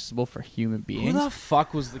digestible for human beings. Who the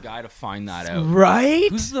fuck was the guy to find that out? Right?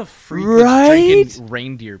 Who's the freak Right? that's drinking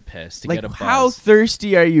reindeer piss to Like, get a buzz? how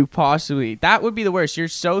thirsty are you possibly? That would be the worst. You're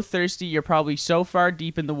so thirsty, you're probably so far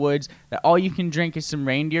deep in the woods that all you can drink is some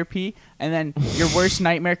reindeer pee, and then your worst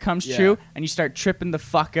nightmare comes Yeah. true, and you start tripping the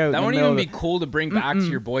fuck out. That in the wouldn't middle even of be cool to bring back to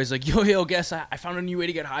your boys. Like, yo, guess I found a new way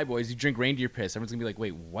to get high, boys. You drink reindeer piss. Everyone's gonna be like,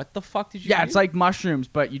 wait, what the fuck did you do? Yeah, it's like mushrooms,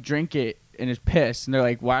 but you drink it and it's piss, and they're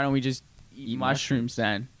like, why don't we just eat Eat mushrooms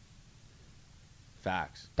then?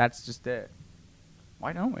 Facts. That's just it.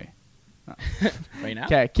 Why don't we? Right now?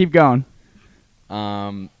 Okay, keep going.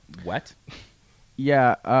 Wet?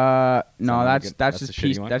 Yeah, no, Sound like that's a- that's that's just a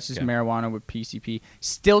shitty one? that's just Okay. marijuana with PCP.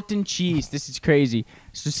 Stilton cheese. This is crazy.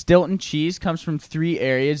 So Stilton cheese comes from 3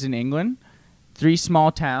 areas in England, 3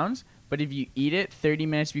 small towns. But if you eat it 30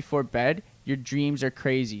 minutes before bed, your dreams are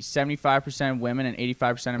crazy. 75% of women and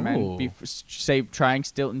 85% of men Ooh. say trying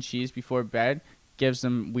Stilton cheese before bed gives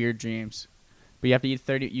them weird dreams. But you have to eat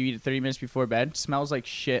 30. You eat it 30 minutes before bed. Smells like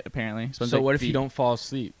shit apparently. Smells So like what if you feet. don't fall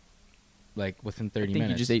asleep? Like within 30 I think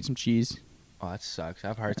minutes? you just ate some cheese. Oh, that sucks. I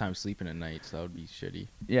have a hard time sleeping at night, so that would be shitty.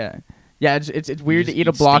 Yeah, yeah. It's You weird to just eat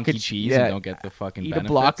a block stinky of cheese yeah, and don't get the fucking eat benefits.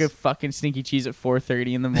 a block of fucking stinky cheese at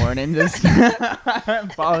 4:30 in the morning. Just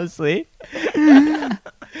fall asleep.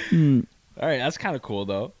 All right, that's kind of cool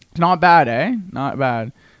though. Not bad, eh? Not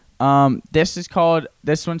bad. This is called.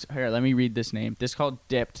 This one's here. Let me read this name. This is called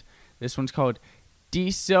dipped. This one's called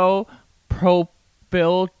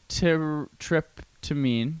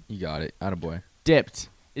disopropyltryptamine. You got it. Attaboy. Dipped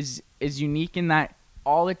is unique in that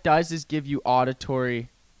all it does is give you auditory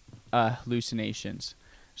hallucinations.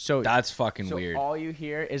 So That's fucking so weird. all you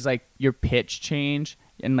hear is like your pitch change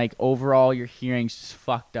and like overall your hearing's just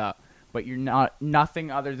fucked up. But you're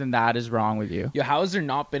nothing other than that is wrong with you. Yo, how has there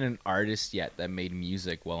not been an artist yet that made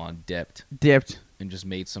music while on Dipped Dipped. and just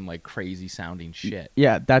made some like crazy sounding shit?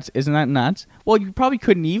 Yeah, isn't that nuts? Well, you probably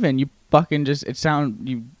couldn't even. You fucking just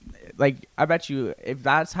like I bet you if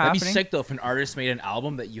that's That'd happening. be sick though if an artist made an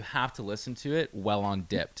album that you have to listen to it while on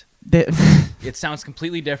Dipped. Dip. It sounds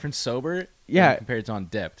completely different sober. Yeah. Compared to on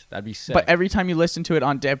Dipped. That'd be sick. But every time you listen to it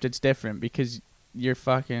on Dipped, it's different because you're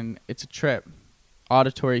fucking. It's a trip,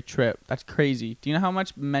 auditory trip. That's crazy. Do you know how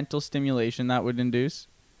much mental stimulation that would induce?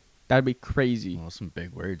 That'd be crazy. Well, some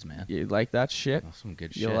big words, man. You like that shit? That's some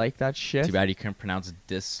good You shit. like that shit? Too bad you can't pronounce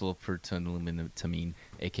disopropylamine,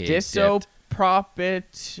 aka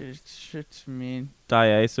Disopropylamine.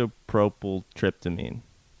 Diisopropyltryptamine.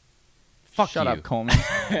 Fuck Shut you. up, Coleman.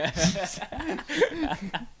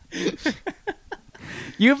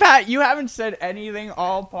 You haven't said anything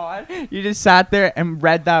all pod. You just sat there and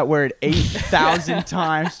read that word 8,000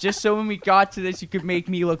 times just so when we got to this you could make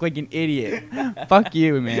me look like an idiot. Fuck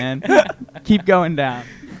you, man. Keep going down.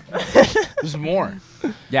 There's more.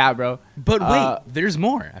 Yeah, bro. But wait, there's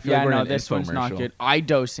more. I feel Yeah, like we're in no, an this one's not infomercial. good.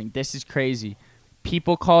 Eye-dosing. This is crazy.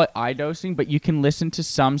 People call it eye-dosing, but you can listen to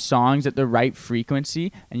some songs at the right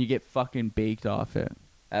frequency and you get fucking baked off it.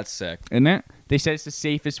 That's sick. Isn't it? They said it's the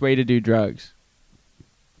safest way to do drugs.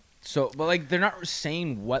 So, but like, they're not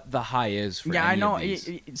saying what the high is for Yeah, I any know. of these.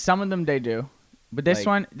 Some of them they do, but this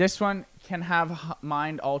Like- one can have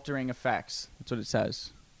mind-altering effects. That's what it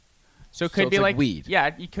says. So it So could it's be like like weed.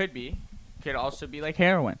 Yeah, it could be. Could also be like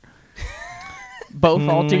heroin. Both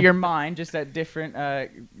alter your mind, just at different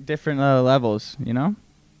levels. You know.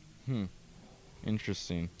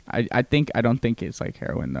 Interesting. I don't think it's like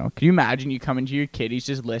heroin though. Could you imagine you come into your kid, he's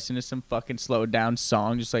just listening to some fucking slowed down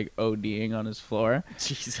song, just like ODing on his floor.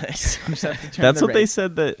 Jesus. Just have to turn That's the what they radio-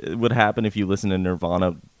 said that would happen if you listen to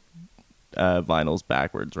Nirvana vinyls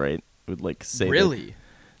backwards, right? It would like say the Really?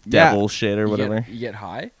 devil shit or You whatever. get, you get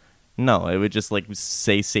high? No, it would just like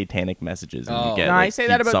say satanic messages and Oh. you get. No, like, I say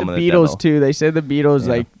that keep about the some of Beatles devil. too. They say the Beatles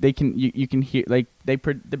Yeah. like they can you can hear like the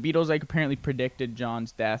Beatles like apparently predicted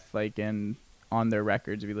John's death like on their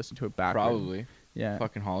records if you listen to it backwards. Probably. Yeah.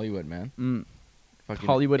 Fucking Hollywood, man. Fucking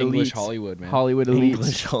Hollywood English elites. Hollywood, man. Hollywood elites.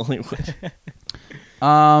 English Hollywood.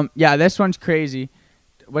 Yeah, this one's crazy.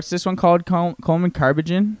 What's this one called? Coleman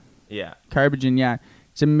Carbogen? Yeah. Carbogen, yeah.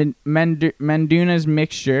 It's a Manduna's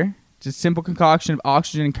mixture. It's a simple concoction of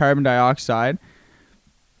oxygen and carbon dioxide.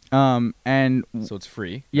 And So it's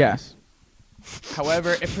free. Yeah. Nice.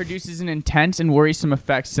 however, it produces an intense and worrisome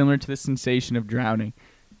effect similar to the sensation of drowning.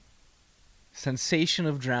 Sensation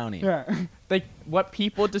of drowning. Yeah. Like what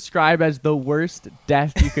people describe as the worst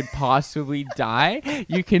death you could possibly die,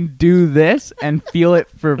 you can do this and feel it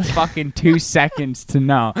for fucking 2 seconds to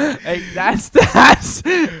know. Like that's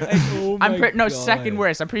like, no, second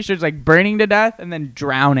worst. I'm pretty sure it's like burning to death and then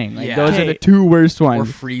drowning. Like Yeah. those are the Okay. 2 worst Or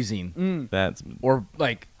ones. freezing. That's Or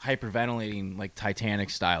like hyperventilating, like Titanic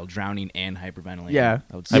style, drowning and hyperventilating. Yeah.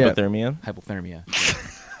 That would suck. Yeah. hypothermia. Hypothermia.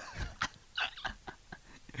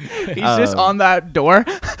 He's just on that door.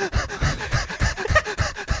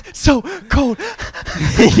 So cold.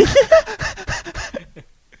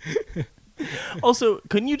 Also,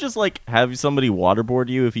 couldn't you just like have somebody waterboard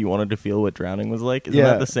you if you wanted to feel what drowning was like? Isn't Yeah.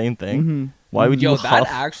 that the same thing? Mhm. Why would Yo, you that huff?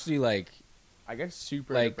 actually, like, I get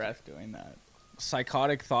super Like- depressed doing that.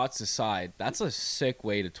 psychotic thoughts aside, that's a sick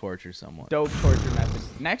way to torture someone. Dope torture methods.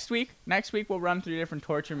 Next week we'll run through different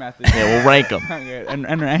torture methods. Yeah, we'll rank them.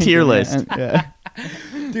 and rank Tier them, list. Yeah.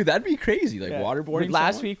 Dude, that'd be crazy. Like, Yeah. waterboarding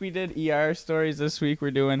Last someone? week we did ER stories. This week we're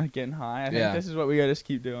doing getting high. I think Yeah. this is what we gotta just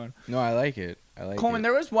keep doing. No, I like it. I like Coleman, it.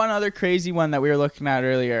 there was one other crazy one that we were looking at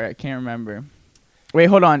earlier. I can't remember. Wait,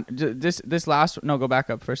 hold on. This last no, go back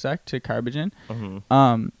up for a sec to Carbogen.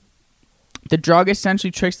 Mhm. The drug essentially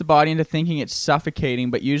tricks the body into thinking it's suffocating,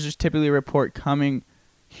 but users typically report calming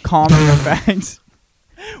effects.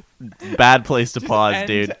 Bad place to pause,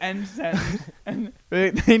 dude. End sentence. And they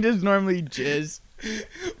just normally jizz.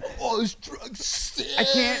 Oh, this drug's sick. I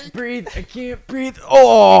can't breathe. I can't breathe.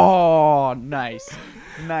 Oh, nice.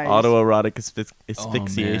 Autoerotic Oh,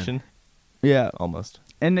 asphyxiation. Yeah. Almost.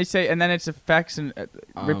 And they say, and then it's effects and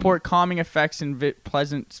report calming effects and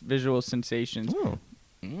pleasant visual sensations. Oh.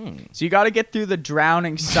 So you got to get through the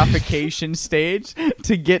drowning suffocation stage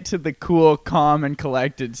to get to the cool, calm, and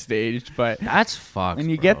collected stage. But That's fucked. when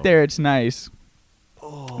you bro. get there, it's nice.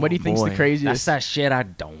 Oh, What do you think's the boy. craziest? That's that shit I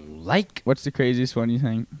don't like. What's the craziest one you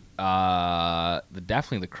think?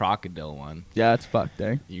 Definitely the crocodile one. Yeah, it's fucked,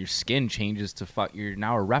 eh? Your skin changes to fuck. You're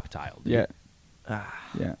now a reptile. Dude. Yeah. Ah.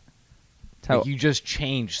 Yeah. Like you just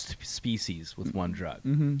changed species with one drug.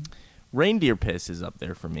 Mm-hmm. Reindeer piss is up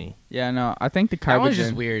there for me. Yeah, no, I think the That one's Carbogen.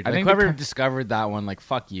 just weird. I Like think whoever discovered that one, like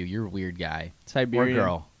fuck you. You're a weird guy. Siberian Or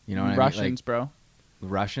girl. You know what Russians, I mean? Like, bro. the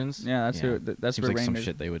Russians. Yeah, that's who. That's Seems where like some reindeers-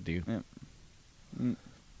 shit they would do.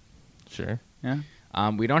 Sure. Yeah.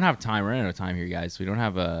 We don't have time. We're out of time here, guys. We don't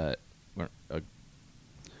have a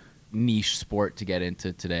niche sport to get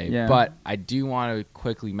into today. Yeah. But I do want to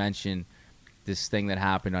quickly mention this thing that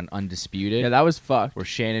happened on Undisputed, Yeah, that was fucked. where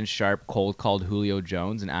Shannon Sharp cold called Julio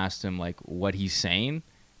Jones and asked him like what he's saying,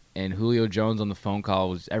 and Julio Jones on the phone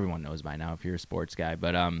call was, everyone knows by now if you're a sports guy,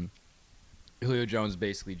 but Julio Jones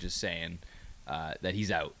basically just saying that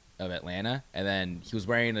he's out of Atlanta, and then he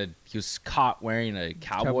was caught wearing a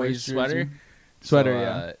Cowboys sweater. Sweater, So,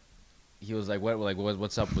 yeah. He was like,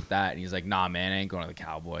 what's up with that? And he's like, nah, man, I ain't going to the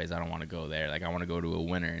Cowboys. I don't want to go there. Like, I want to go to a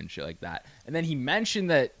winner and shit like that. And then he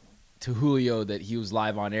mentioned that to Julio that he was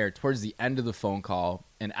live on air towards the end of the phone call.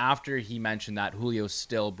 And after he mentioned that, Julio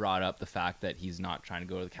still brought up the fact that he's not trying to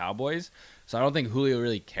go to the Cowboys. So I don't think Julio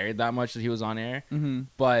really cared that much that he was on air. Mm-hmm.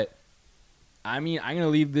 But I mean, I'm gonna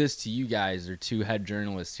leave this to you guys, or two head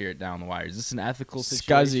journalists here at Down the Wire. Is this an ethical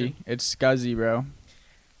situation? Scuzzy. It's scuzzy, bro.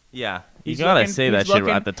 Yeah. You He's gotta looking- say he's that shit looking-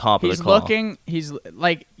 at the top of He's the call. looking. He's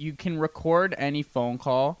like, you can record any phone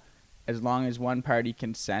call as long as one party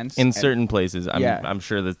consents. in and- certain places. Yeah. I'm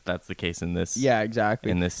sure that that's the case in this. Yeah,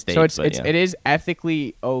 exactly. In this state. So but yeah. it is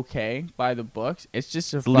ethically okay by the books. It's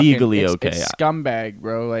just a It's fucking, legally it's, okay, It's yeah. scumbag,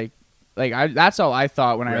 bro. Like that's all I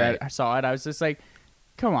thought when Right. I saw it. I was just like,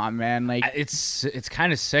 come on, man. Like It's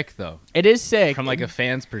kind of sick though, it is sick from like a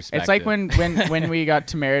fan's perspective. It's like when we got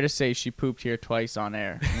Tamara to say she pooped here twice on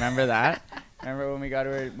air. Remember that? Remember when we got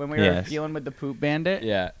her when we were Yes. dealing with the poop bandit?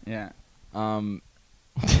 yeah. Yeah.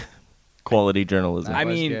 Quality journalism. I That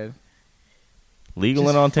was mean, good. Legal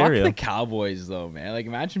Just in Ontario. Fuck the Cowboys though, man. Like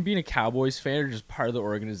imagine being a Cowboys fan or just part of the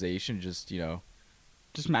organization. Just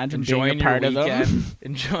Just imagine enjoying being a part your of them. weekend,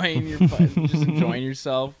 enjoying your just enjoying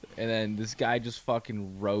yourself, and then this guy just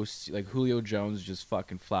fucking roasts. Like Julio Jones just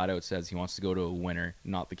fucking flat out says he wants to go to a winner,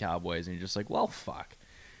 not the Cowboys, and you're just like, well, fuck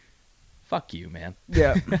you, man.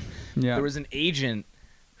 Yeah. Yeah. There was an agent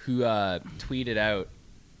who tweeted out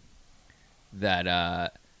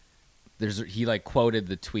that he like quoted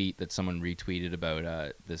the tweet that someone retweeted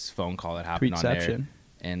about this phone call that happened on air, Tweetception.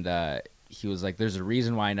 and he was like, "There's a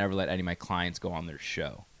reason why I never let any of my clients go on their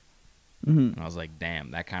show." Mhm. And I was like,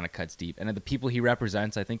 "Damn, that kind of cuts deep." And then the people he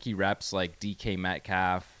represents, I think he reps like DK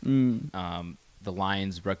Metcalf, the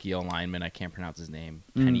Lions rookie lineman, I can't pronounce his name,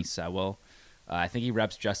 Penny Sewell. I think he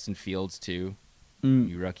reps Justin Fields too.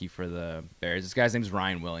 You rookie for the Bears. This guy's name's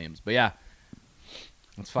Ryan Williams. But yeah,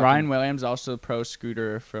 It's fucking, Ryan Williams, also pro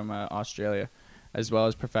scooter from Australia, as well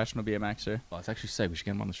as professional BMXer. Oh, it's actually sick. We should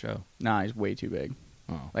get him on the show. Nah, he's way too big.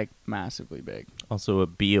 Oh. Like, massively big. Also a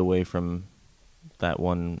B away from that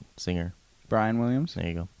one singer. Brian Williams. There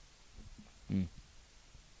you go.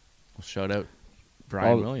 Well, shout out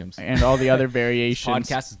Brian Williams. And all the other This variations.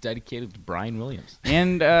 podcast is dedicated to Brian Williams.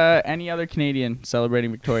 And any other Canadian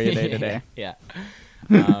celebrating Victoria Day today. Yeah.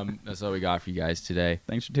 That's all we got for you guys today.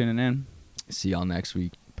 Thanks for tuning in. See y'all next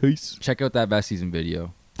week. Peace. Check out that best season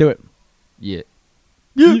video. Do it. Yeah.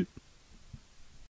 Yeah.